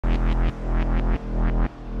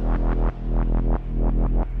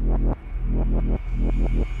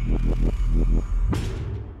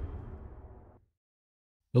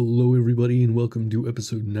Hello everybody and welcome to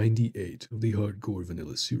episode 98 of the Hardcore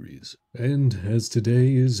Vanilla series. And as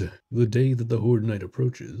today is the day that the Horde Night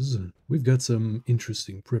approaches, we've got some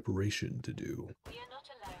interesting preparation to do.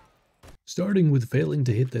 Starting with failing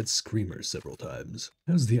to hit that screamer several times.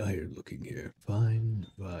 How's the iron looking here? Fine,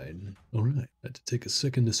 fine. Alright, had to take a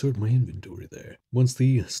second to sort my inventory there. Once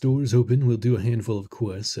the store's open, we'll do a handful of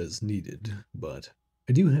quests as needed, but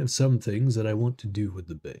I do have some things that I want to do with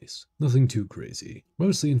the base. Nothing too crazy.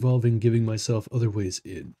 Mostly involving giving myself other ways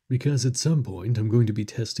in. Because at some point I'm going to be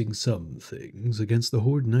testing some things against the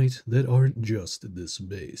Horde Knight that aren't just this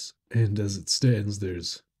base. And as it stands,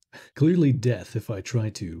 there's clearly death if I try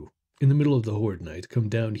to, in the middle of the Horde Night, come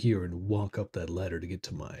down here and walk up that ladder to get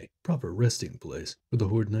to my proper resting place for the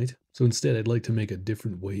Horde Night. So instead I'd like to make a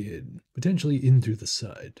different way in, potentially in through the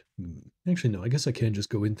side. Actually no, I guess I can just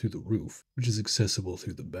go in through the roof, which is accessible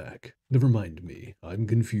through the back. Never mind me, I'm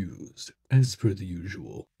confused, as per the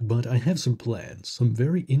usual. But I have some plans, some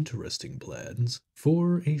very interesting plans,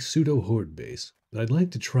 for a pseudo-Horde base that I'd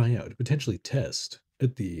like to try out, potentially test,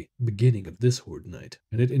 at the beginning of this Horde Night.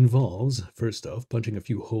 And it involves, first off, punching a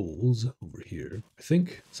few holes over here. I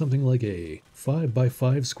think something like a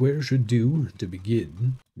 5x5 square should do to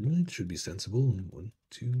begin. It should be sensible. 1,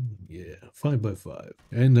 2, yeah, 5x5.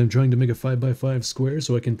 And I'm trying to make a 5x5 square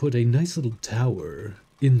so I can put a nice little tower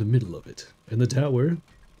in the middle of it. And the tower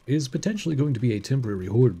is potentially going to be a temporary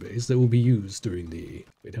horde base that will be used during the...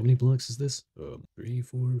 Wait, how many blocks is this? 3,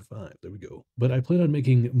 4, 5. There we go. But I plan on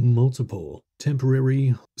making multiple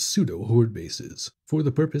temporary pseudo-horde bases for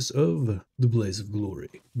the purpose of the Blaze of Glory.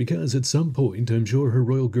 Because at some point, I'm sure her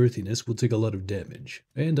royal girthiness will take a lot of damage.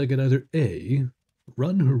 And I can either A,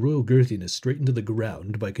 run her royal girthiness straight into the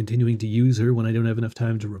ground by continuing to use her when I don't have enough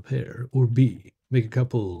time to repair, or B, make a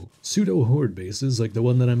couple pseudo-horde bases like the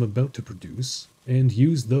one that I'm about to produce, and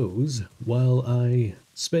use those while I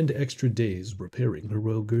spend extra days repairing her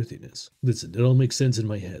royal girthiness. Listen, it all makes sense in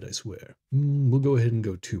my head, I swear. We'll go ahead and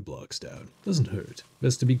go 2 blocks down. Doesn't hurt.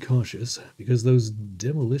 Best to be cautious, because those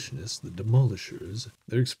demolitionists, the demolishers,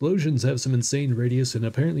 their explosions have some insane radius, and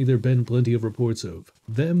apparently there have been plenty of reports of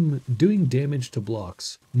them doing damage to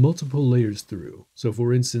blocks multiple layers through. So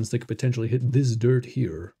for instance, they could potentially hit this dirt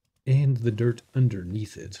here, and the dirt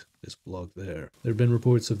underneath it, this block there. There have been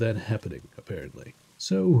reports of that happening, apparently.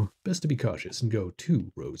 So, best to be cautious and go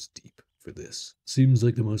 2 rows deep for this. Seems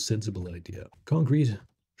like the most sensible idea. Concrete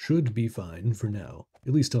should be fine for now,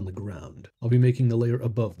 at least on the ground. I'll be making the layer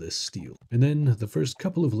above this steel. And then the first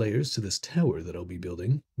couple of layers to this tower that I'll be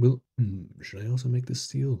building will... should I also make this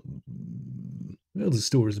steel? Well, the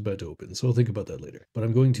store is about to open, so I'll think about that later. But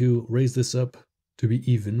I'm going to raise this up to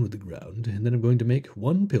be even with the ground, and then I'm going to make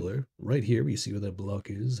 1 pillar right here. You see where that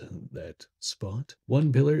block is, that spot.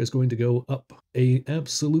 1 pillar is going to go up a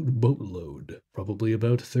absolute boatload, probably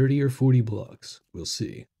about 30 or 40 blocks. We'll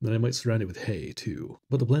see. Then I might surround it with hay too.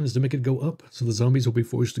 But the plan is to make it go up, so the zombies will be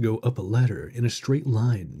forced to go up a ladder in a straight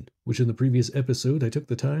line, which in the previous episode I took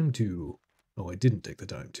the time to... Oh, I didn't take the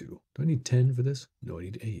time to. Do I need 10 for this? No, I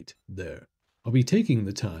need 8. There. I'll be taking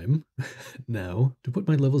the time now to put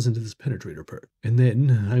my levels into this penetrator perk. And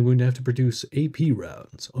then I'm going to have to produce AP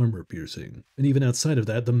rounds, armor piercing. And even outside of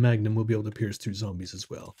that, the magnum will be able to pierce through zombies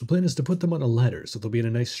as well. The plan is to put them on a ladder so they'll be in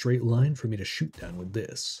a nice straight line for me to shoot down with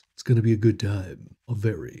this. It's going to be a good time. A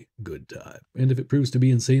very good time. And if it proves to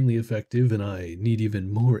be insanely effective and I need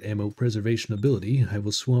even more ammo preservation ability, I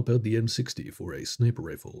will swap out the M60 for a sniper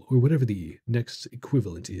rifle, or whatever the next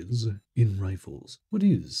equivalent is in rifles. What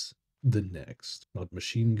is the next? Not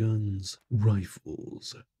machine guns,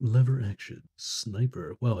 rifles, lever action,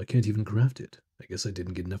 sniper. Wow, I can't even craft it. I guess I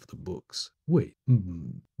didn't get enough of the books. Wait,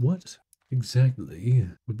 what exactly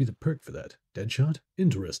would be the perk for that? Deadshot?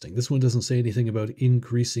 Interesting. This one doesn't say anything about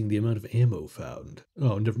increasing the amount of ammo found.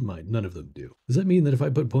 Oh, never mind. None of them do. Does that mean that if I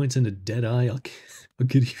put points into Deadeye, I'll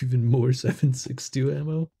get even more 7.62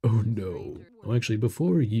 ammo? Oh no. Oh, actually,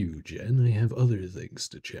 before you, Jen, I have other things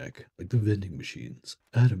to check, like the vending machines.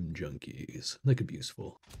 Atom junkies. That could be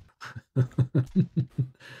useful.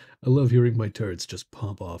 I love hearing my turrets just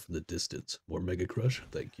pop off in the distance. More Mega Crush,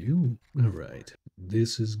 thank you. Alright,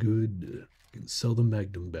 this is good. I can sell the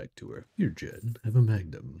Magnum back to her. Here, Jen, have a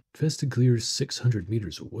Magnum. Infested clear 600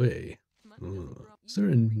 meters away. Is there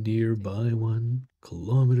a nearby one?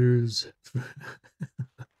 Kilometers?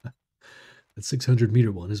 That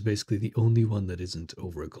 600-meter one is basically the only one that isn't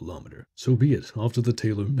over a kilometer. So be it, off to the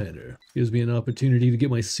Taylor Manor. Gives me an opportunity to get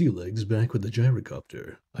my sea legs back with the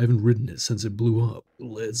gyrocopter. I haven't ridden it since it blew up.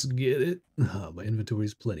 Let's get it. My inventory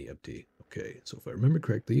is plenty empty. Okay, so if I remember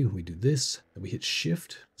correctly, we do this, and we hit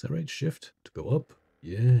shift. Is that right? Shift to go up.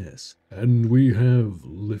 Yes. And we have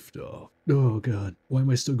liftoff. Oh god, why am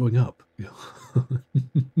I still going up?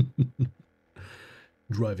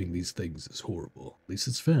 Driving these things is horrible. At least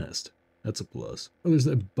it's fast. That's a plus. Oh, there's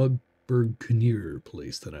that Bugberg Kinnear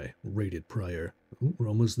place that I raided prior. Oh, we're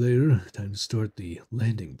almost there. Time to start the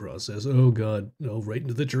landing process. Oh god. Oh, right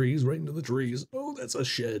into the trees, right into the trees. Oh, that's a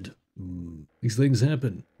shed. These things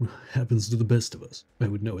happen. Happens to the best of us. I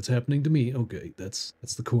would know it's happening to me. Okay, that's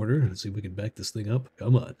the corner. Let's see if we can back this thing up.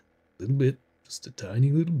 Come on. Little bit. Just a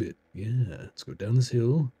tiny little bit. Yeah, let's go down this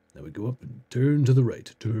hill. Now we go up and turn to the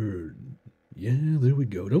right. Turn. Yeah, there we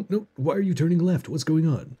go. Nope, nope. Why are you turning left? What's going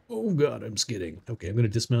on? Oh god, I'm skidding. Okay, I'm gonna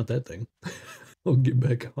dismount that thing. I'll get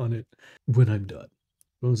back on it when I'm done.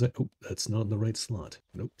 What was that? Oh, that's not in the right slot.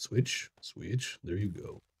 Nope, switch, switch. There you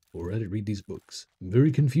go. Alright, I read these books. I'm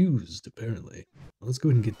very confused, apparently. Well, let's go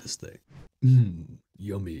ahead and get this thing.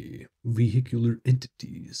 Yummy. Vehicular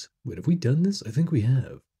entities. Wait, have we done this? I think we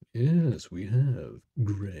have. Yes, we have.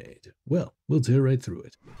 Great. Well, we'll tear right through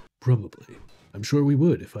it. Probably. I'm sure we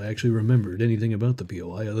would if I actually remembered anything about the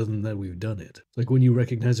POI other than that we've done it. It's like when you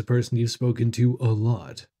recognize a person you've spoken to a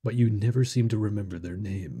lot, but you never seem to remember their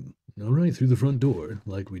name. Alright, through the front door,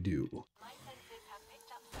 like we do.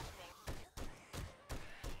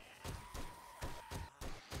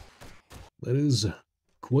 That is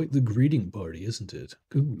quite the greeting party, isn't it?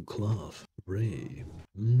 Ooh, cloth. Ray.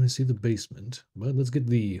 I see the basement, but let's get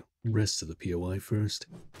the rest of the POI first.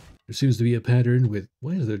 There seems to be a pattern with,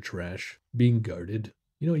 why is there trash being guarded?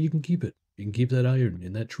 You know, you can keep it. You can keep that iron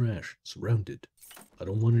in that trash, surrounded. I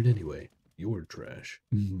don't want it anyway. Your trash.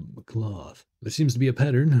 Cloth. There seems to be a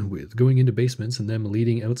pattern with going into basements and them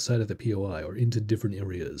leading outside of the POI or into different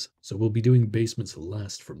areas. So we'll be doing basements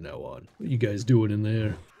last from now on. What are you guys doing in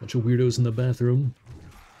there? Bunch of weirdos in the bathroom?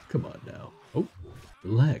 Come on now. Oh,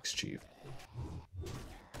 relax, Chief.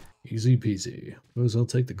 Easy peasy. Suppose I'll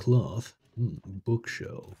take the cloth.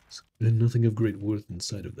 Bookshelves. And nothing of great worth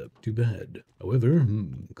inside of them. Too bad. However,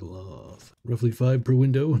 cloth. Roughly 5 per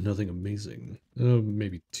window, nothing amazing.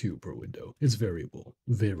 Maybe 2 per window. It's variable.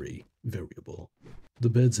 Very variable. The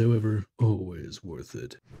beds, however, always worth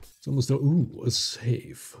it. It's almost ooh, a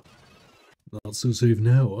safe. Not so safe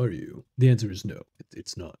now, are you? The answer is no.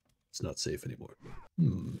 It's not. It's not safe anymore.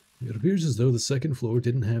 It appears as though the second floor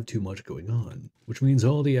didn't have too much going on, which means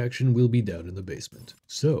all the action will be down in the basement.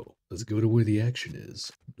 So, let's go to where the action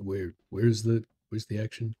is. Where's the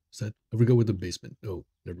action? Is that, I forgot with the basement. Oh,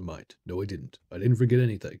 never mind. No, I didn't. I didn't forget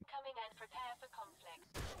anything. Coming and prepare for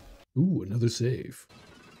conflict. Ooh, another safe.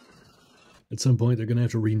 At some point, they're gonna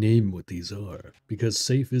have to rename what these are, because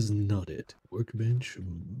safe is not it. Workbench?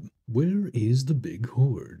 Where is the big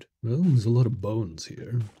hoard? Well, there's a lot of bones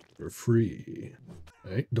here. For free.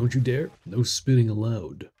 Hey, don't you dare. No spitting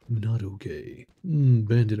allowed. Not okay.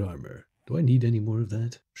 Bandit armor. Do I need any more of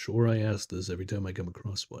that? Sure, I ask this every time I come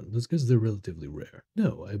across one. That's because they're relatively rare.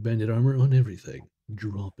 No, I have bandit armor on everything.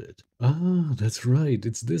 Drop it. Ah, that's right.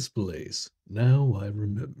 It's this place. Now I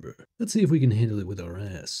remember. Let's see if we can handle it with our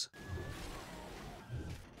ass.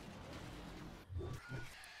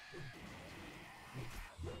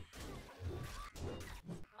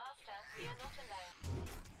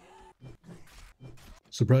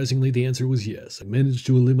 Surprisingly, the answer was yes. I managed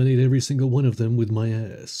to eliminate every single one of them with my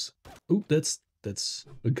ass. Oh, that's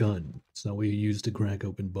a gun. It's not what you use to crack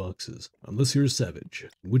open boxes. Unless you're a savage.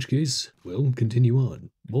 In which case, well, continue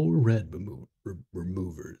on. More rad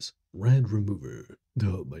removers. Rad remover.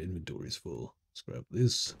 Oh, my inventory's full. Scrap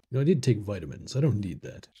this. You know, I did take vitamins. I don't need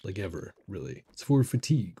that. Like ever, really. It's for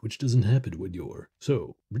fatigue, which doesn't happen when you're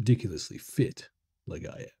so ridiculously fit, like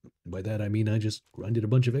I am. And by that I mean I just grinded a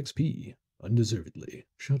bunch of XP. Undeservedly.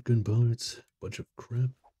 Shotgun parts, bunch of crap.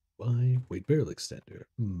 Why? Wait, barrel extender.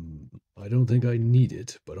 I don't think I need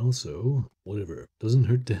it, but also, whatever. Doesn't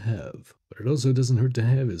hurt to have. But it also doesn't hurt to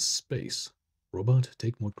have is space. Robot,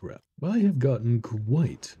 take more crap. I have gotten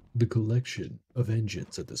quite the collection of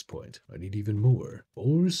engines at this point. I need even more.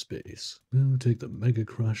 More space. I'll take the Mega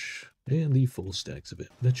Crush and the full stacks of it.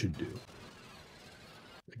 That should do.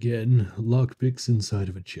 Again, lockpicks inside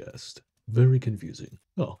of a chest. Very confusing.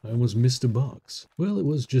 Oh, I almost missed a box. Well, it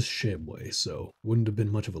was just Shamway, so wouldn't have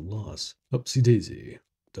been much of a loss. Upsy daisy.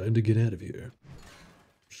 Time to get out of here.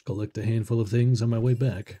 Just collect a handful of things on my way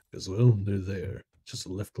back, because, well, they're there. Just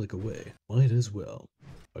a left click away. Might as well.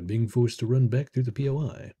 I'm being forced to run back through the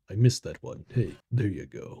POI. I missed that one. Hey, there you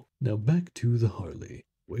go. Now back to the Harley.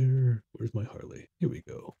 Where's my Harley? Here we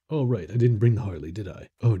go. Oh, right, I didn't bring the Harley, did I?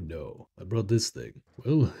 Oh no, I brought this thing.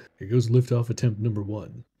 Well, here goes liftoff attempt number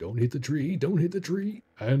 1. Don't hit the tree, don't hit the tree.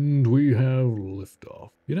 And we have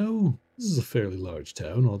liftoff. You know, this is a fairly large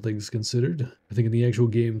town, all things considered. I think in the actual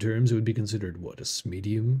game terms, it would be considered, what, a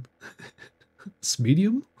smedium?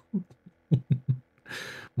 Smedium?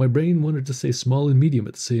 My brain wanted to say small and medium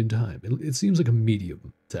at the same time. It seems like a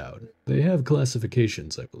medium town. They have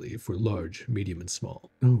classifications, I believe, for large, medium, and small.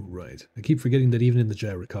 Oh, right. I keep forgetting that even in the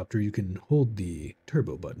gyrocopter, you can hold the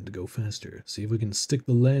turbo button to go faster. See if we can stick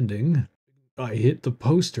the landing. I hit the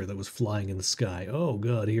poster that was flying in the sky. Oh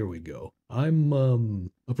god, here we go. I'm,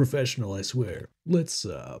 a professional, I swear. Let's,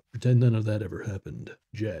 pretend none of that ever happened.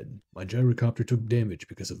 Jed, my gyrocopter took damage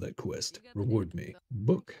because of that quest. Reward me.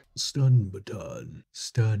 Book. Stun baton.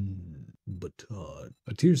 Stun baton.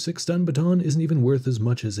 A tier 6 stun baton isn't even worth as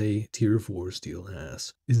much as a tier 4 steel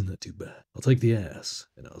ass. Isn't that too bad? I'll take the ass,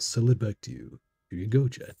 and I'll sell it back to you. Here you go,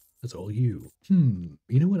 Jed. That's all you. You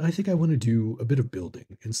know what? I think I want to do a bit of building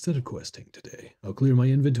instead of questing today. I'll clear my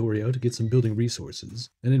inventory out to get some building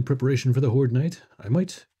resources, and in preparation for the Horde night, I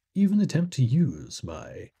might even attempt to use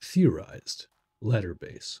my theorized ladder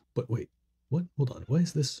base. But wait, what? Hold on, why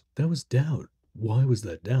is this? That was down. Why was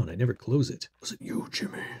that down? I never close it. Was it you,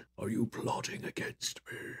 Jimmy? Are you plotting against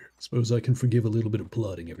me? Suppose I can forgive a little bit of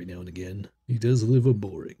plotting every now and again. He does live a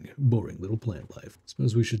boring little plant life.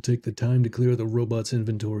 Suppose we should take the time to clear the robot's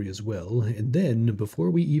inventory as well, and then,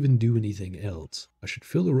 before we even do anything else, I should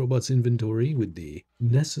fill the robot's inventory with the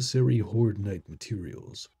necessary Horde Night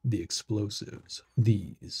materials. The explosives.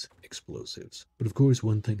 These explosives. But of course,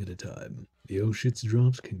 one thing at a time. The oh shit's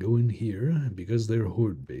drops can go in here because they're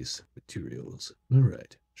Horde base materials.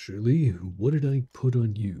 Alright. Shirley, what did I put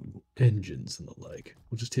on you? Engines and the like.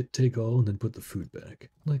 We'll just hit take all and then put the food back.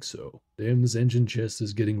 Like so. Damn, this engine chest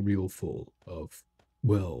is getting real full of,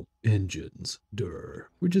 well, engines. Durr.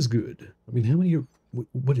 Which is good. I mean, how many are...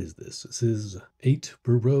 What is this? This is 8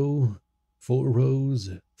 per row, 4 rows,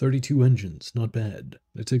 32 engines. Not bad.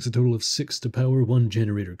 It takes a total of 6 to power 1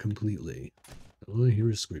 generator completely. Oh, I hear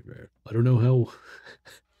a screamer. I don't know how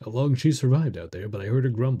long she survived out there, but I heard her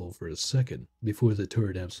grumble for a second before the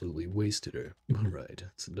turret absolutely wasted her. Alright,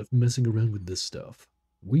 it's enough messing around with this stuff.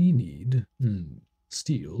 We need,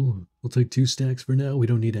 steel. We'll take 2 stacks for now. We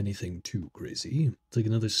don't need anything too crazy. Take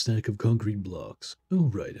another stack of concrete blocks. Oh,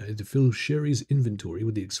 right, I had to fill Sherry's inventory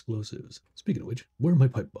with the explosives. Speaking of which, where are my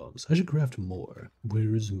pipe bombs? I should craft more.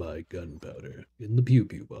 Where's my gunpowder? In the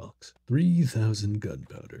pew-pew box. 3,000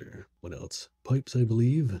 gunpowder. What else? Pipes, I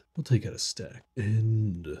believe. We'll take out a stack.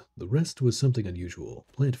 And the rest was something unusual.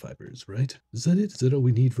 Plant fibers, right? Is that it? Is that all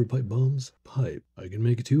we need for pipe bombs? Pipe. I can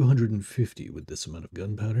make 250 with this amount of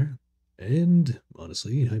gunpowder. And,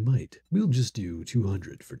 honestly, I might. We'll just do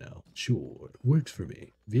 200 for now. Sure, works for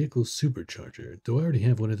me. Vehicle supercharger. Do I already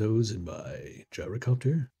have one of those in my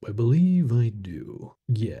gyrocopter? I believe I do.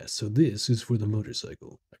 Yeah, so this is for the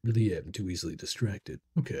motorcycle. I really am too easily distracted.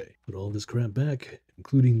 Okay, put all this crap back,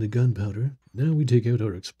 including the gunpowder. Now we take out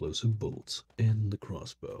our explosive bolts and the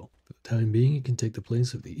crossbow. For the time being, it can take the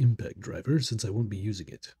place of the impact driver since I won't be using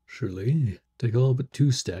it. Surely, take all but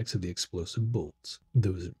 2 stacks of the explosive bolts.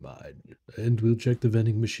 Those are mine. And we'll check the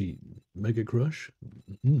vending machine. Mega Crush?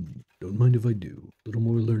 Don't mind if I do. A little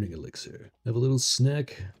more learning elixir. Have a little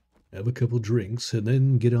snack, have a couple drinks, and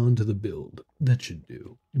then get on to the build. That should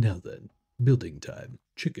do. Now then, building time.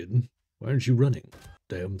 Chicken, why aren't you running?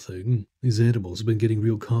 Damn thing. These animals have been getting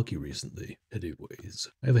real cocky recently. Anyways,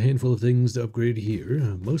 I have a handful of things to upgrade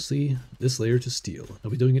here, mostly this layer to steel.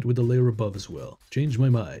 I'll be doing it with the layer above as well. Change my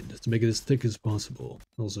mind to make it as thick as possible.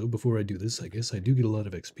 Also, before I do this, I guess I do get a lot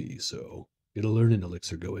of XP, so get a learning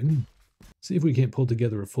elixir going. See if we can't pull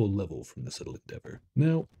together a full level from this little endeavor.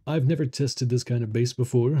 Now, I've never tested this kind of base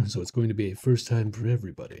before, so it's going to be a first time for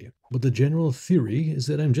everybody. But the general theory is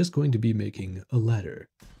that I'm just going to be making a ladder.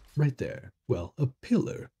 Right there. Well, a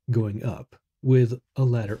pillar going up with a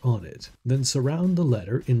ladder on it. Then surround the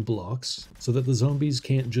ladder in blocks so that the zombies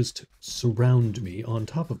can't just surround me on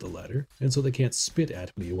top of the ladder, and so they can't spit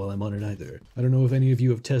at me while I'm on it either. I don't know if any of you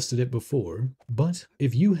have tested it before, but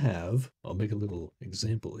if you have, I'll make a little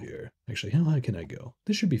example here. Actually, how high can I go?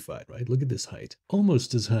 This should be fine, right? Look at this height.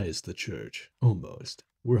 Almost as high as the church. Almost.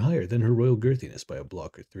 We're higher than her royal girthiness by a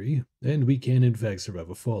block or 3, and we can in fact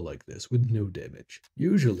survive a fall like this with no damage.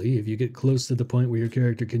 Usually, if you get close to the point where your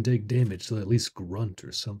character can take damage, they'll at least grunt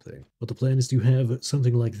or something. But the plan is to have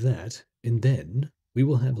something like that, and then we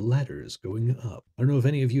will have ladders going up. I don't know if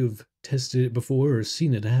any of you have tested it before or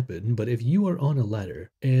seen it happen, but if you are on a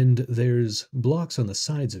ladder and there's blocks on the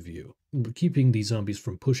sides of you, keeping these zombies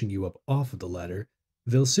from pushing you up off of the ladder,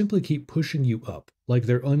 they'll simply keep pushing you up, like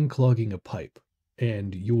they're unclogging a pipe,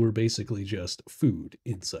 and you're basically just food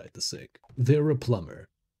inside the sink. They're a plumber.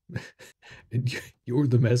 And you're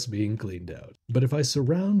the mess being cleaned out. But if I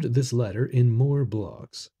surround this ladder in more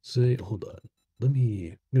blocks, say, hold on,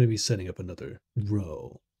 I'm gonna be setting up another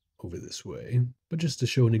row over this way. But just to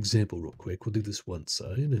show an example real quick, we'll do this one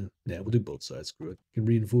side. We'll do both sides, screw it. Can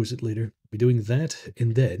reinforce it later. Be doing that,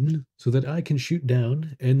 and then, so that I can shoot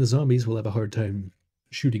down, and the zombies will have a hard time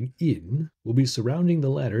shooting in, we'll be surrounding the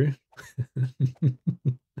ladder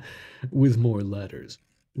with more ladders.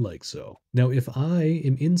 Like so. Now, if I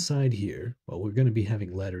am inside here, well, we're going to be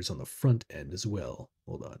having ladders on the front end as well.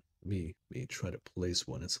 Hold on. Let me try to place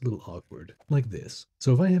one. It's a little awkward. Like this.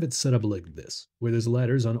 So if I have it set up like this, where there's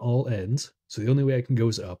ladders on all ends, so the only way I can go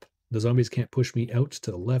is up. The zombies can't push me out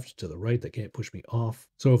to the left, to the right. They can't push me off.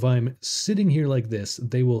 So if I'm sitting here like this,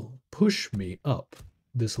 they will push me up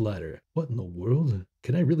this ladder. What in the world?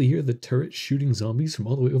 Can I really hear the turret shooting zombies from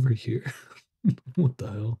all the way over here? What the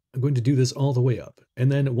hell? I'm going to do this all the way up.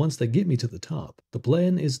 And then once they get me to the top, the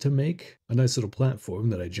plan is to make a nice little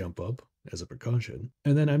platform that I jump up as a precaution.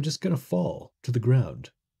 And then I'm just going to fall to the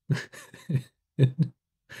ground.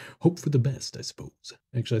 Hope for the best, I suppose.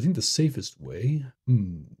 Actually, I think the safest way...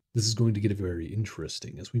 this is going to get very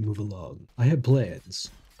interesting as we move along. I have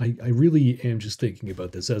plans. I really am just thinking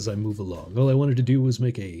about this as I move along. All I wanted to do was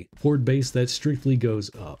make a horde base that strictly goes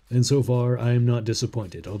up. And so far, I am not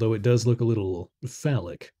disappointed, although it does look a little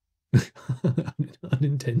phallic.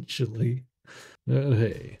 Unintentionally.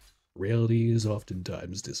 Hey, reality is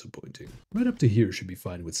oftentimes disappointing. Right up to here should be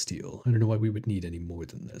fine with steel. I don't know why we would need any more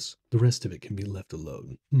than this. The rest of it can be left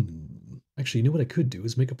alone. Actually, you know what I could do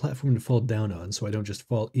is make a platform to fall down on so I don't just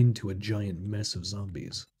fall into a giant mess of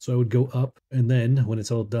zombies. So I would go up, and then, when it's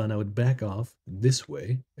all done, I would back off this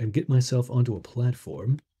way and get myself onto a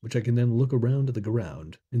platform, which I can then look around the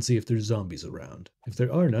ground and see if there's zombies around. If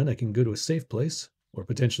there are none, I can go to a safe place, or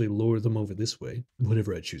potentially lure them over this way,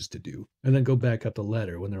 whatever I choose to do, and then go back up the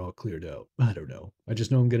ladder when they're all cleared out. I don't know. I just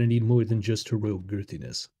know I'm gonna need more than just heroic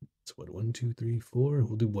girthiness. So what, 1, 2, 3, 4?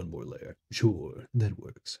 We'll do one more layer. Sure, that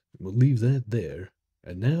works. We'll leave that there.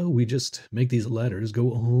 And now we just make these ladders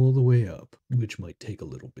go all the way up, which might take a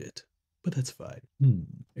little bit. But that's fine.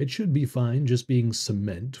 It should be fine just being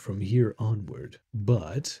cement from here onward.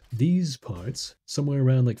 But these parts, somewhere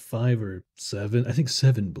around like 5 or 7, I think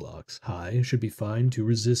 7 blocks high, should be fine to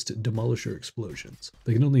resist demolisher explosions.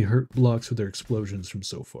 They can only hurt blocks with their explosions from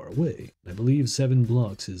so far away. I believe 7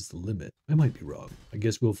 blocks is the limit. I might be wrong. I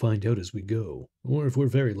guess we'll find out as we go. Or if we're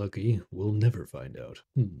very lucky, we'll never find out.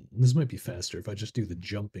 This might be faster if I just do the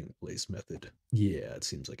jumping place method. Yeah, it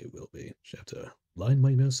seems like it will be. Just have to line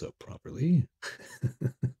my mouse up properly.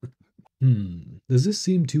 Does this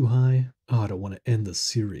seem too high? Oh, I don't want to end the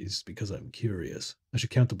series because I'm curious. I should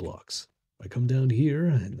count the blocks. If I come down here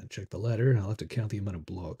and then check the ladder, I'll have to count the amount of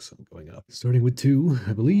blocks I'm going up. Starting with 2,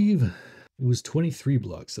 I believe it was 23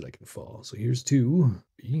 blocks that I can fall. So here's 2,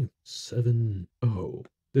 3, 7, oh.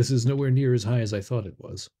 This is nowhere near as high as I thought it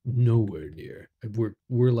was. Nowhere near.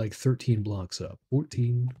 We're like 13 blocks up.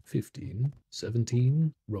 14, 15,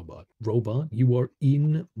 17. Robot. Robot, you are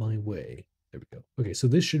in my way. There we go. Okay, so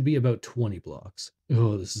this should be about 20 blocks.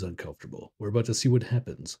 Oh, this is uncomfortable. We're about to see what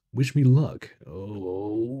happens. Wish me luck.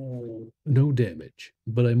 Oh, no damage.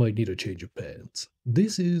 But I might need a change of pants.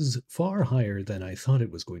 This is far higher than I thought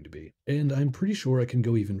it was going to be. And I'm pretty sure I can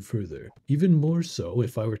go even further. Even more so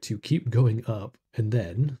if I were to keep going up. And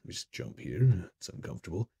then, let me just jump here. It's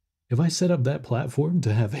uncomfortable. If I set up that platform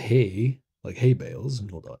to have hay, like hay bales,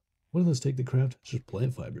 hold on. What do those take to craft? It's just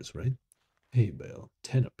plant fibers, right? Hay bale,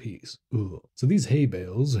 10 apiece. Ugh. So these hay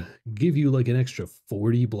bales give you like an extra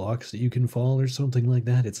 40 blocks that you can fall or something like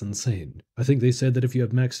that. It's insane. I think they said that if you have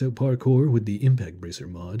maxed out parkour with the impact bracer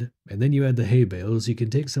mod, and then you add the hay bales, you can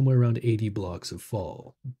take somewhere around 80 blocks of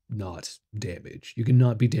fall. Not damage. You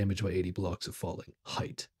cannot be damaged by 80 blocks of falling.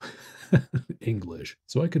 Height. English.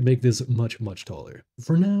 So I could make this much, much taller.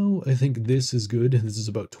 For now, I think this is good. This is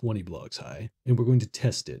about 20 blocks high, and we're going to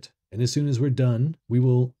test it. And as soon as we're done, we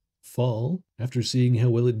will fall after seeing how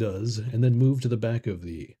well it does, and then move to the back of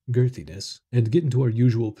the girthiness and get into our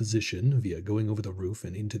usual position via going over the roof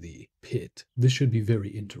and into the pit. This should be very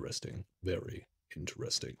interesting. Very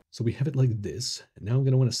interesting. So we have it like this, and now I'm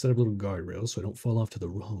going to want to set up a little guardrail so I don't fall off to the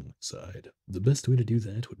wrong side. The best way to do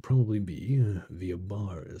that would probably be via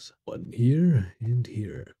bars. One here and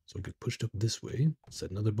here. So I get pushed up this way,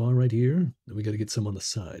 set another bar right here, then we got to get some on the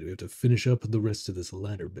side. We have to finish up the rest of this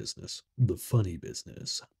ladder business. The funny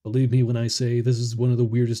business. Believe me when I say this is one of the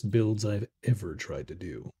weirdest builds I've ever tried to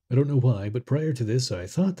do. I don't know why, but prior to this I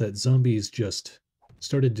thought that zombies just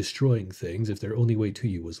started destroying things if their only way to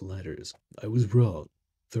you was ladders. I was wrong.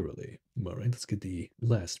 Thoroughly. Alright, let's get the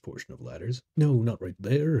last portion of ladders. No, not right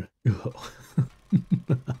there. Oh.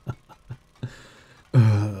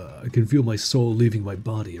 I can feel my soul leaving my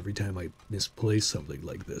body every time I misplace something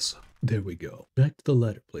like this. There we go. Back to the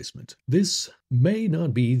ladder placement. This may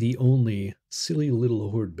not be the only silly little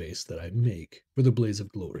horde base that I make for the Blaze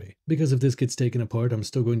of Glory, because if this gets taken apart, I'm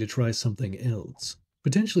still going to try something else.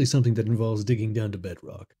 Potentially something that involves digging down to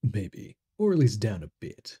bedrock. Maybe. Or at least down a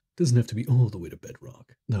bit. Doesn't have to be all the way to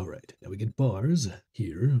bedrock. Alright, now we get bars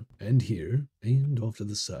here, and off to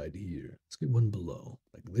the side here. Let's get one below.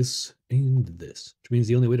 Like this and this. Which means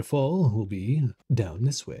the only way to fall will be down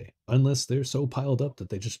this way. Unless they're so piled up that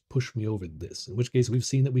they just push me over this. In which case we've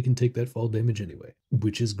seen that we can take that fall damage anyway.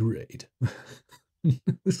 Which is great.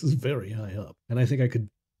 This is very high up. And I think I could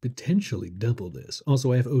potentially double this.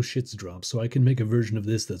 Also, I have oh shits drop, so I can make a version of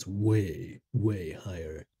this that's way, way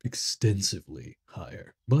higher. Extensively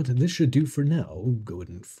higher. But this should do for now. Go ahead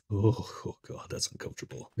and... Oh god, that's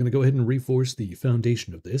uncomfortable. I'm gonna go ahead and reinforce the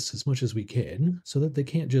foundation of this as much as we can, so that they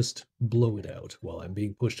can't just blow it out while I'm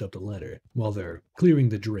being pushed up the ladder, while they're clearing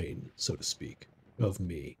the drain, so to speak, of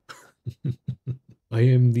me. I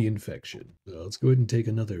am the infection. Let's go ahead and take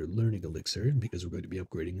another learning elixir, because we're going to be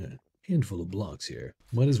upgrading a handful of blocks here.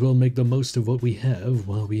 Might as well make the most of what we have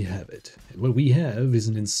while we have it. And what we have is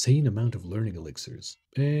an insane amount of learning elixirs.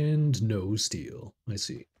 And no steel. I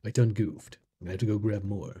see. I done goofed. I'm gonna have to go grab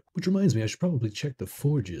more. Which reminds me, I should probably check the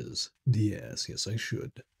forges. Yes, I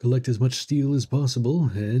should. Collect as much steel as possible,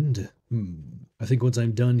 and... I think once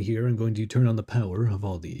I'm done here, I'm going to turn on the power of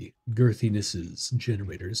all the girthinesses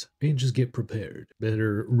generators, and just get prepared.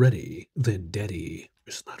 Better ready than deady.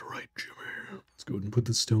 Isn't that right, Jimmy? Let's go ahead and put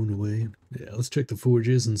the stone away. Yeah, let's check the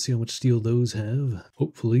forges and see how much steel those have.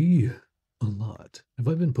 Hopefully... a lot. Have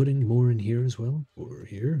I been putting more in here as well? Or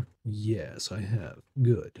here? Yes, I have.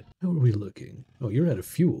 Good. How are we looking? Oh, you're out of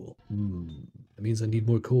fuel. That means I need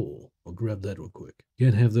more coal. I'll grab that real quick.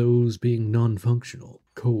 Can't have those being non-functional.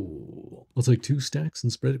 Coal. I'll take 2 stacks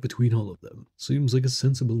and spread it between all of them. Seems like a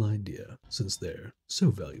sensible idea, since they're so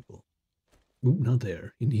valuable. Ooh, not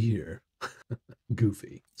there. In here.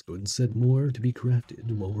 Goofy. Let's go ahead and set more to be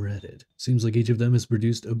crafted while we're at it. Seems like each of them has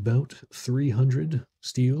produced about 300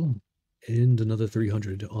 steel. And another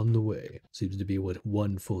 300 on the way. Seems to be what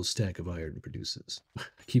 1 full stack of iron produces. I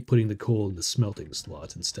keep putting the coal in the smelting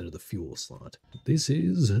slot instead of the fuel slot. This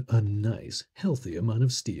is a nice, healthy amount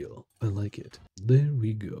of steel. I like it. There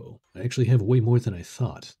we go. I actually have way more than I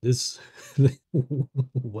thought. This...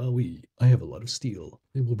 wowee. I have a lot of steel.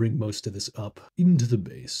 And we'll bring most of this up into the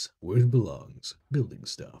base, where it belongs. Building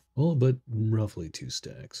stuff. All but roughly 2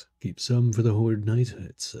 stacks. Keep some for the Horde Night,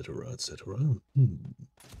 etc., etc.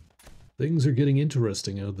 Things are getting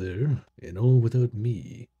interesting out there, and all without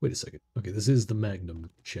me. Wait a second. Okay, this is the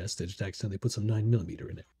Magnum chest. I just accidentally put some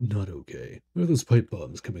 9mm in it. Not okay. Where are those pipe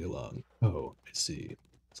bombs coming along? Oh, I see.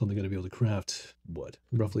 It's only going to be able to craft, what,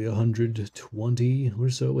 roughly 120 or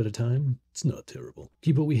so at a time? It's not terrible.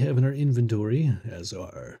 Keep what we have in our inventory as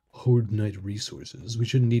our Horde Night resources. We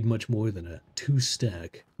shouldn't need much more than a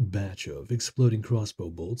 2-stack batch of exploding crossbow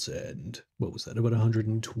bolts and, what was that, about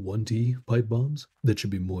 120 pipe bombs? That should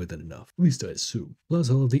be more than enough, at least I assume. Plus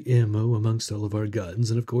all of the ammo amongst all of our guns,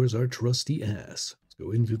 and of course our trusty ass. Go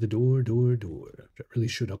in through the door. I really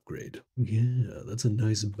should upgrade. Yeah, that's a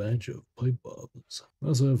nice batch of pipe bombs. I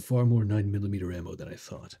also have far more 9mm ammo than I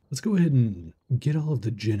thought. Let's go ahead and get all of the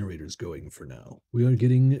generators going for now. We are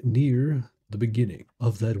getting near the beginning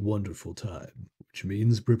of that wonderful time, which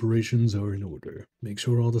means preparations are in order. Make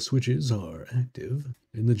sure all the switches are active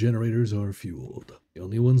and the generators are fueled. The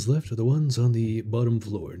only ones left are the ones on the bottom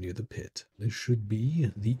floor near the pit. This should be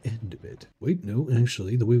the end of it. Wait, no,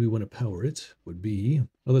 actually, the way we want to power it would be...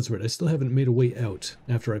 Oh, that's right, I still haven't made a way out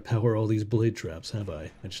after I power all these blade traps, have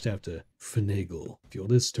I? I just have to finagle. Fuel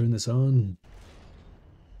this, turn this on.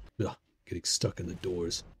 Ugh, getting stuck in the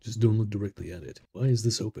doors. Just don't look directly at it. Why is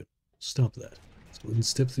this open? Stop that. Let's go ahead and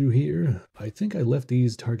step through here. I think I left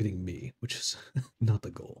these targeting me, which is not the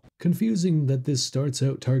goal. Confusing that this starts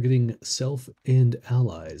out targeting self and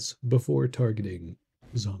allies before targeting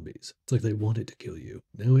zombies. It's like they wanted to kill you.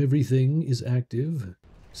 Now everything is active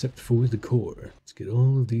except for the core. Let's get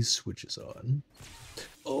all of these switches on.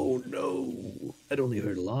 Oh no! That only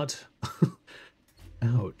hurt a lot.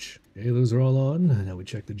 Ouch. Okay, those are all on. Now we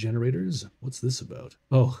check the generators. What's this about?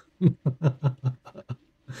 Oh.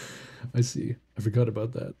 I see. I forgot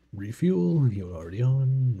about that. Refuel, you're already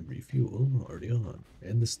on. Refuel, already on.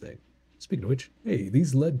 And this thing. Speaking of which, hey,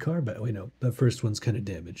 these lead carbide... Wait, no. That first one's kind of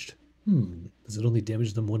damaged. Does it only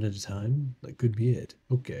damage them one at a time? That could be it.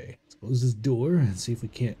 Okay, let's close this door and see if we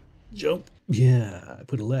can't jump. Yeah, I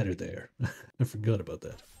put a ladder there. I forgot about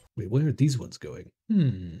that. Wait, where are these ones going?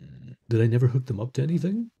 Did I never hook them up to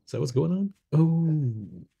anything? Is that what's going on?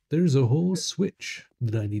 Oh, there's a whole switch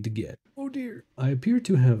that I need to get. Oh dear. I appear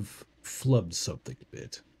to have flubbed something a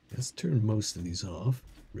bit. Let's turn most of these off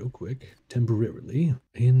real quick, temporarily.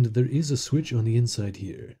 And there is a switch on the inside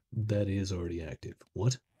here that is already active.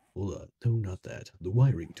 What? Hold on. No, not that. The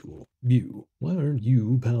wiring tool. You. Why aren't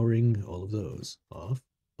you powering all of those? Off?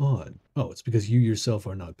 On. Oh, it's because you yourself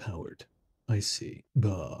are not powered. I see.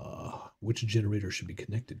 Bah. Which generator should be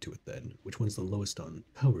connected to it then? Which one's the lowest on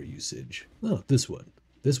power usage? Oh, this one.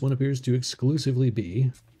 This one appears to exclusively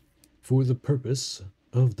be for the purpose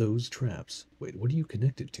of those traps. Wait, what are you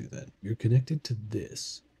connected to then? You're connected to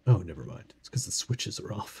this. Oh, never mind. It's because the switches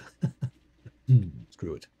are off.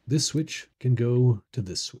 Screw it. This switch can go to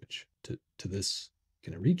this switch. To this.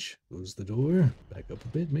 Can it reach? Close the door. Back up a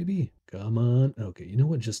bit, maybe? Come on. Okay, you know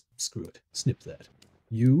what? Just screw it. Snip that.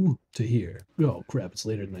 You to here. Oh, crap. It's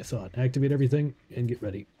later than I thought. Activate everything and get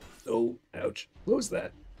ready. Oh, ouch. Close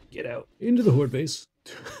that. Get out. Into the horde base.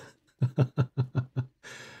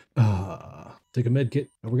 Take a med kit.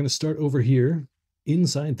 And we're going to start over here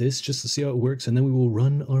inside this just to see how it works, and then we will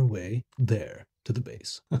run our way there to the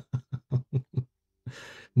base.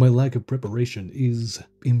 My lack of preparation is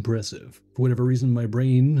impressive. For whatever reason, my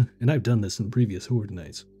brain, and I've done this in previous Horde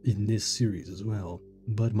nights, in this series as well,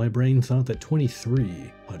 but my brain thought that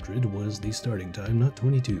 2300 was the starting time, not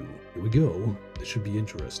 22. Here we go. This should be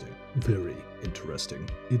interesting. Very interesting.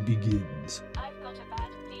 It begins. I've got a bad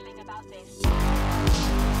feeling about this.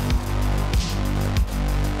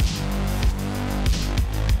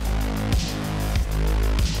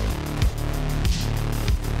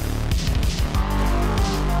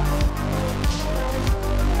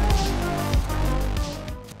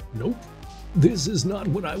 Nope. This is not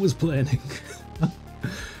what I was planning.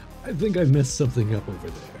 I think I messed something up over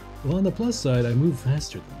there. Well, on the plus side, I move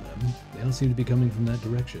faster than them. They all seem to be coming from that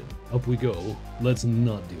direction. Up we go. Let's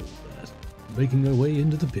not deal with that. Making our way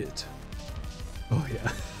into the pit. Oh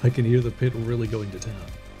yeah, I can hear the pit really going to town.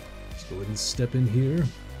 Let's go ahead and step in here.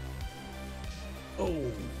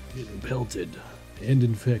 Oh, getting pelted. And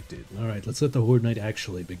infected. Alright, let's let the Horde Night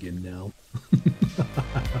actually begin now.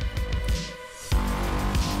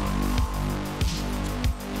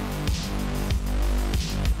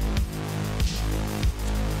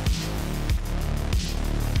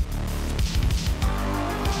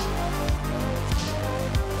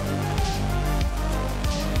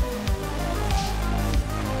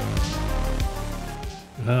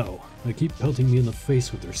 Ow, they keep pelting me in the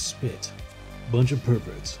face with their spit. Bunch of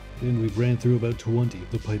perverts, and we've ran through about 20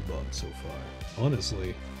 of the pipe bombs so far.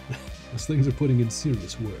 Honestly, those things are putting in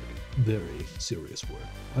serious work. Very serious work.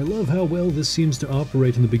 I love how well this seems to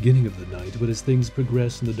operate in the beginning of the night, but as things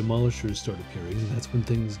progress and the demolishers start appearing, that's when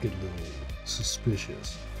things get a little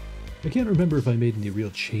suspicious. I can't remember if I made any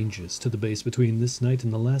real changes to the base between this night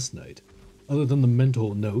and the last night, other than the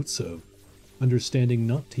mental notes of understanding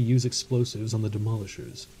not to use explosives on the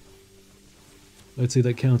demolishers. I'd say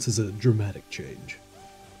that counts as a dramatic change.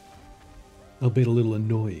 Albeit a little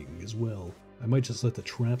annoying as well. I might just let the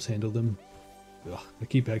traps handle them. Ugh, I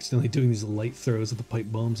keep accidentally doing these light throws at the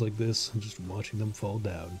pipe bombs like this, and just watching them fall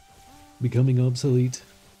down. Becoming obsolete.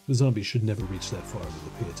 The zombies should never reach that far into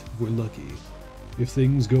the pit, if we're lucky. If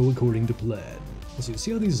things go according to plan.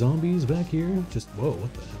 See how these zombies back here? Just, whoa,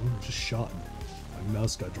 what the hell? Just shot. My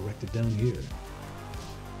mouse got directed down here.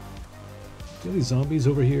 See all these zombies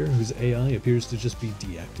over here whose AI appears to just be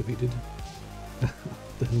deactivated?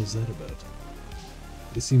 What the hell is that about?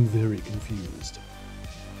 They seem very confused.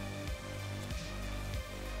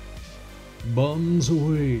 Bombs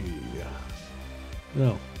away!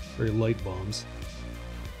 Oh, very light bombs.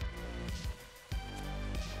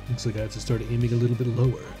 Looks like I have to start aiming a little bit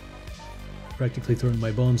lower. Practically throwing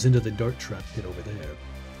my bombs into the dart trap pit over there.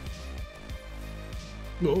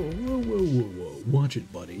 Whoa, whoa, whoa, whoa, whoa. Watch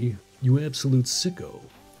it, buddy. You absolute sicko.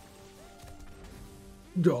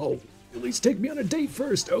 Oh, at least take me on a date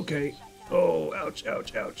first, okay. Oh, ouch,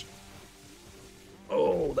 ouch, ouch.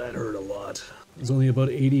 Oh, that hurt a lot. There's only about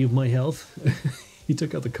 80 of my health. He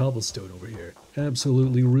took out the cobblestone over here.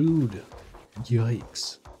 Absolutely rude.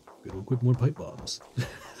 Yikes. Gotta equip more pipe bombs.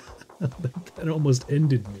 that almost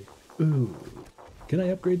ended me. Ooh. Can I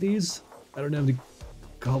upgrade these? I don't have any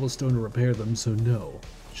cobblestone to repair them, so no.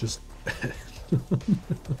 Just...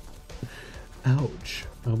 Ouch.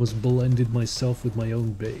 I almost blended myself with my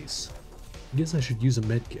own base. I guess I should use a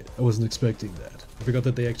medkit. I wasn't expecting that. I forgot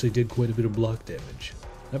that they actually did quite a bit of block damage.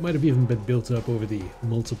 That might have even been built up over the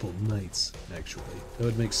multiple nights, actually. That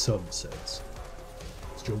would make some sense.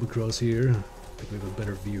 Let's jump across here. I think we have a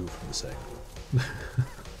better view from this angle.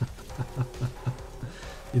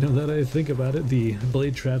 You know, that I think about it, the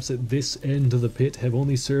blade traps at this end of the pit have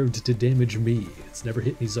only served to damage me. It's never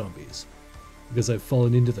hit any zombies, because I've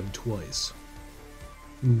fallen into them twice.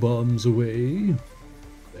 Bombs away.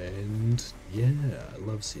 And yeah, I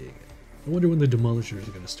love seeing it. I wonder when the demolishers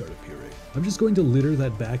are going to start appearing. I'm just going to litter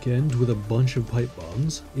that back end with a bunch of pipe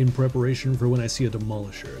bombs in preparation for when I see a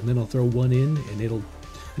demolisher, and then I'll throw one in and it'll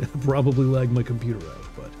probably lag my computer out,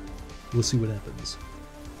 but we'll see what happens.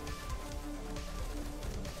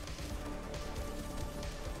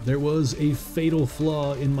 There was a fatal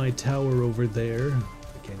flaw in my tower over there.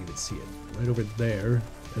 I can't even see it. Right over there.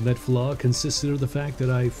 And that flaw consisted of the fact that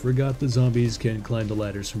I forgot the zombies can climb the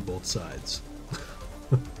ladders from both sides.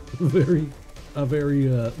 A very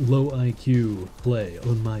low IQ play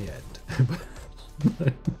on my end.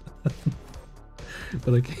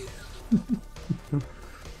 but I can't.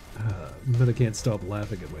 But I can't stop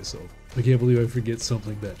laughing at myself. I can't believe I forget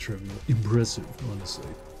something that trivial. Impressive, honestly.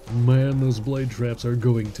 Man, those blade traps are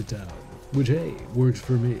going to town. Which, hey, works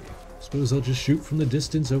for me. Suppose I'll just shoot from the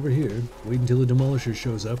distance over here, wait until a demolisher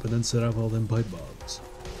shows up, and then set off all them pipe bombs.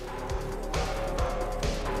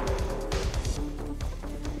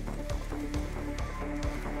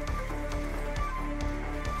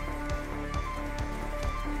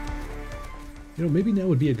 You know, maybe now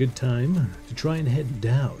would be a good time to try and head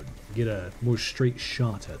down, get a more straight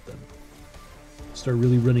shot at them. Start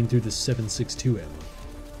really running through the 7.62 ammo,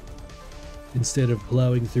 instead of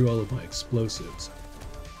plowing through all of my explosives.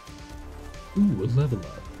 Ooh, a level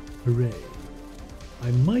up. Hooray.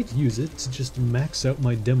 I might use it to just max out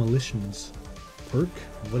my demolitions perk,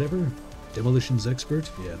 whatever. Demolitions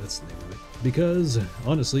expert? Yeah, that's the name of it. Because,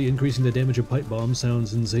 honestly, increasing the damage of pipe bombs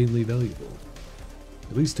sounds insanely valuable.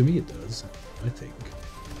 At least to me it does, I think.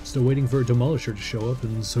 Still waiting for a demolisher to show up,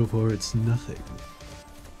 and so far it's nothing.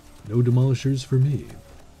 No demolishers for me.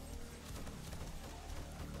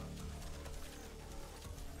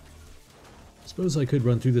 Suppose I could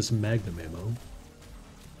run through this magnum ammo.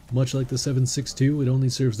 Much like the 7.62, it only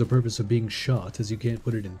serves the purpose of being shot, as you can't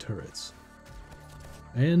put it in turrets.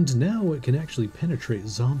 And now it can actually penetrate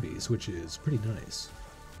zombies, which is pretty nice.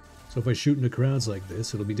 So if I shoot into crowds like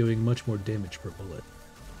this, it'll be doing much more damage per bullet.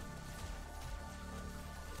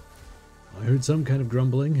 I heard some kind of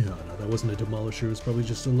grumbling. Oh no, that wasn't a demolisher, it was probably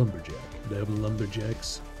just a lumberjack. Damn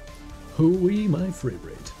lumberjacks. Hooey, my frame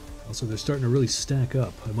rate. Also, they're starting to really stack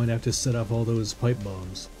up. I might have to set off all those pipe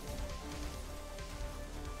bombs.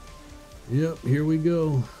 Yep, here we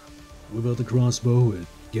go. Whip out the crossbow and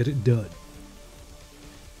get it done.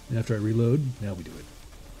 After I reload, now we do it.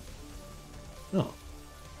 Oh.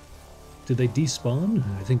 Did they despawn?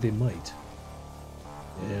 I think they might.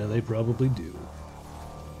 Yeah, they probably do.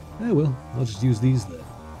 Ah well, I'll just use these then.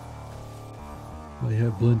 I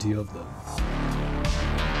have plenty of them.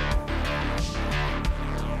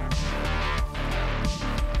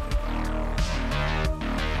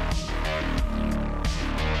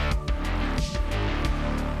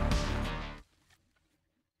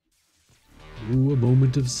 Ooh, a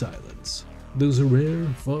moment of silence. Those are rare,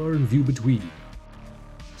 far and few between.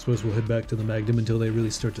 Suppose we'll head back to the Magnum until they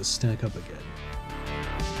really start to stack up again.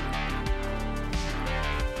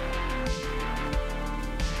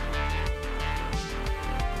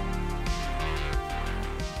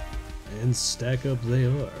 And stack up they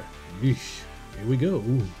are. Yeesh. Here we go.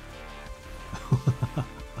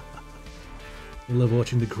 I love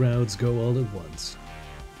watching the crowds go all at once.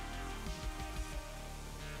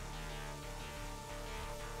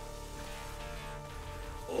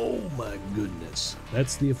 Oh my goodness.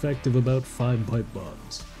 That's the effect of about 5 pipe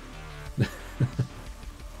bombs.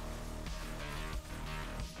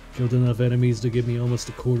 Killed enough enemies to give me almost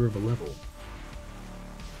a quarter of a level.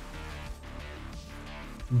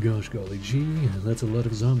 Gosh golly gee, that's a lot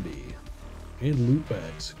of zombie. And loot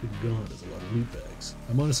bags. Good god, that's a lot of loot bags.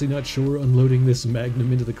 I'm honestly not sure unloading this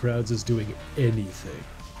Magnum into the crowds is doing anything.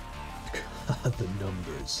 God, the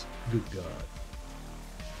numbers. Good god.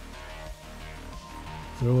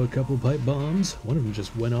 Throw a couple pipe bombs. One of them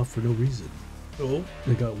just went off for no reason. Oh,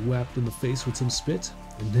 they got whapped in the face with some spit,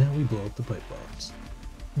 and now we blow up the pipe bombs.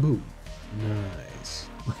 Boom. Nice.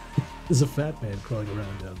 There's a fat man crawling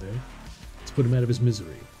around down there. Let's put him out of his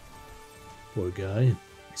misery. Poor guy.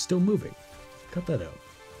 He's still moving. Cut that out.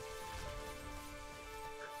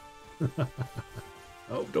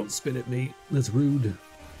 Oh, don't spit at me. That's rude.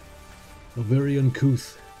 Oh, very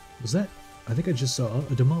uncouth. Was that? I think I just saw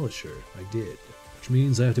a demolisher. I did. which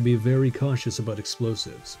means I have to be very cautious about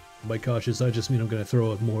explosives. By cautious, I just mean I'm going to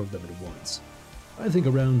throw out more of them at once. I think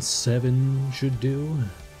around 7 should do.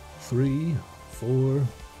 3, 4,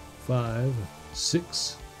 5,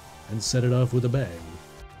 6, and set it off with a bang.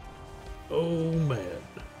 Oh man,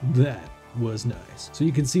 that was nice. So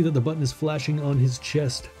you can see that the button is flashing on his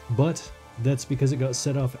chest, but that's because it got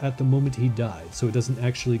set off at the moment he died, so it doesn't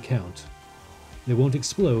actually count. It won't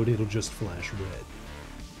explode, it'll just flash red.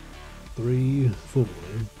 3, 4,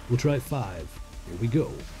 we'll try 5. Here we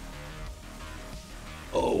go.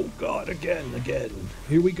 Oh god, again.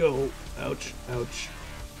 Here we go. Ouch, ouch.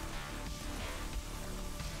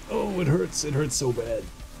 Oh, it hurts so bad.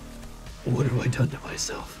 What have I done to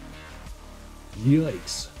myself?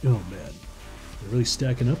 Yikes. Oh man, they're really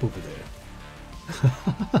stacking up over there.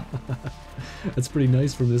 That's pretty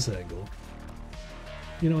nice from this angle.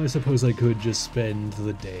 You know, I suppose I could just spend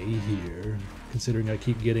the day here, considering I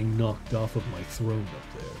keep getting knocked off of my throne up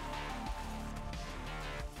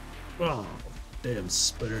there. Oh, damn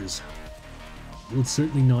spitters. Well, it's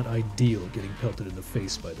certainly not ideal getting pelted in the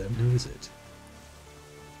face by them, now is it?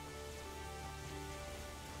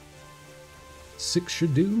 6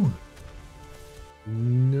 should do?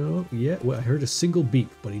 No, yeah, well, I heard a single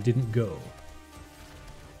beep, but he didn't go.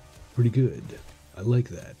 Pretty good. I like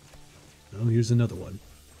that. Oh, here's another one.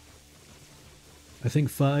 I think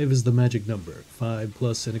 5 is the magic number. 5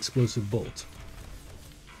 plus an explosive bolt.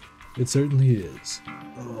 It certainly is.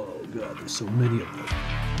 Oh god, there's so many of them.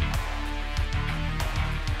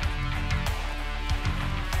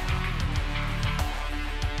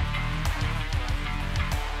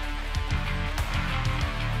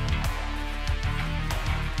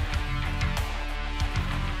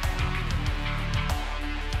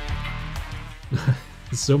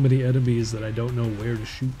 So many enemies that I don't know where to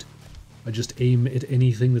shoot. I just aim at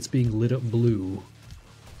anything that's being lit up blue.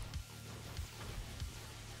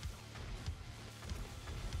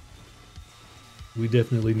 We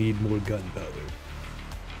definitely need more gunpowder.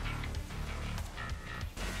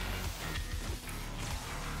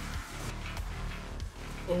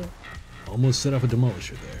 Oh, almost set off a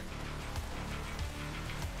demolisher there.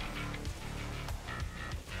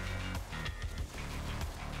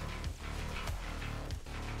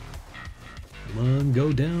 Come on,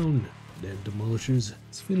 go down, damn demolishers.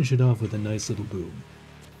 Let's finish it off with a nice little boom.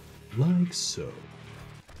 Like so.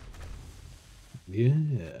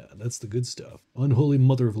 Yeah, that's the good stuff. Unholy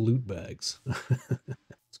mother of loot bags.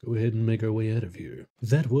 Let's go ahead and make our way out of here.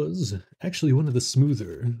 That was actually one of the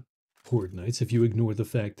smoother Horde nights, if you ignore the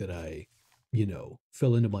fact that I, you know,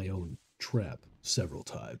 fell into my own trap several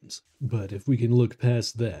times. But if we can look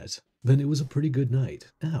past that, then it was a pretty good night.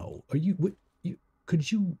 Ow, are you... What? Could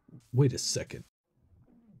you wait a second?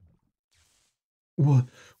 What?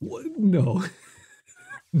 No.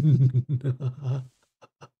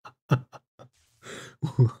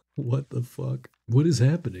 What the fuck? What is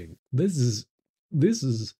happening? This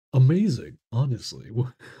is amazing, honestly.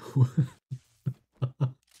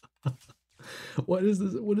 What is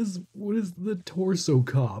this? What is the torso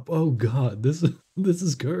cop? Oh god, this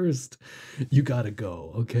is cursed. You gotta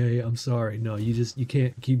go, okay? I'm sorry. No, you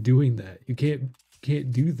can't keep doing that. You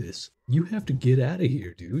can't do this. You have to get out of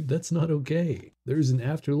here, dude. That's not okay. There's an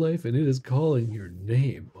afterlife and it is calling your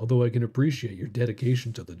name. Although I can appreciate your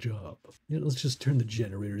dedication to the job. Yeah, let's just turn the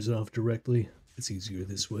generators off directly. It's easier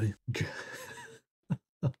this way.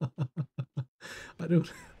 I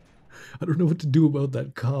don't know what to do about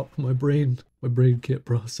that cop. My brain can't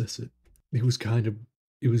process it. It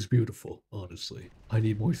was beautiful, honestly. I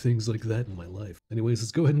need more things like that in my life. Anyways,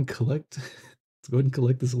 let's go ahead and collect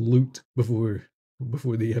this loot before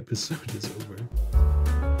the episode is over.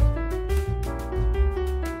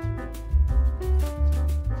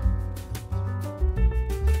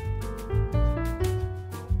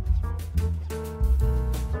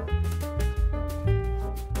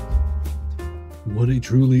 What a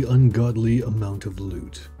truly ungodly amount of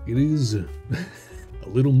loot. It is a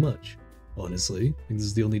little much, honestly. I think this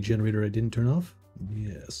is the only generator I didn't turn off.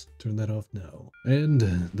 Yes, turn that off now. And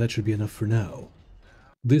that should be enough for now.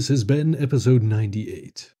 This has been episode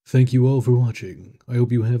 98. Thank you all for watching. I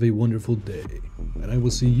hope you have a wonderful day, and I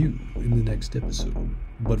will see you in the next episode.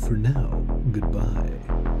 But for now,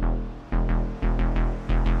 goodbye.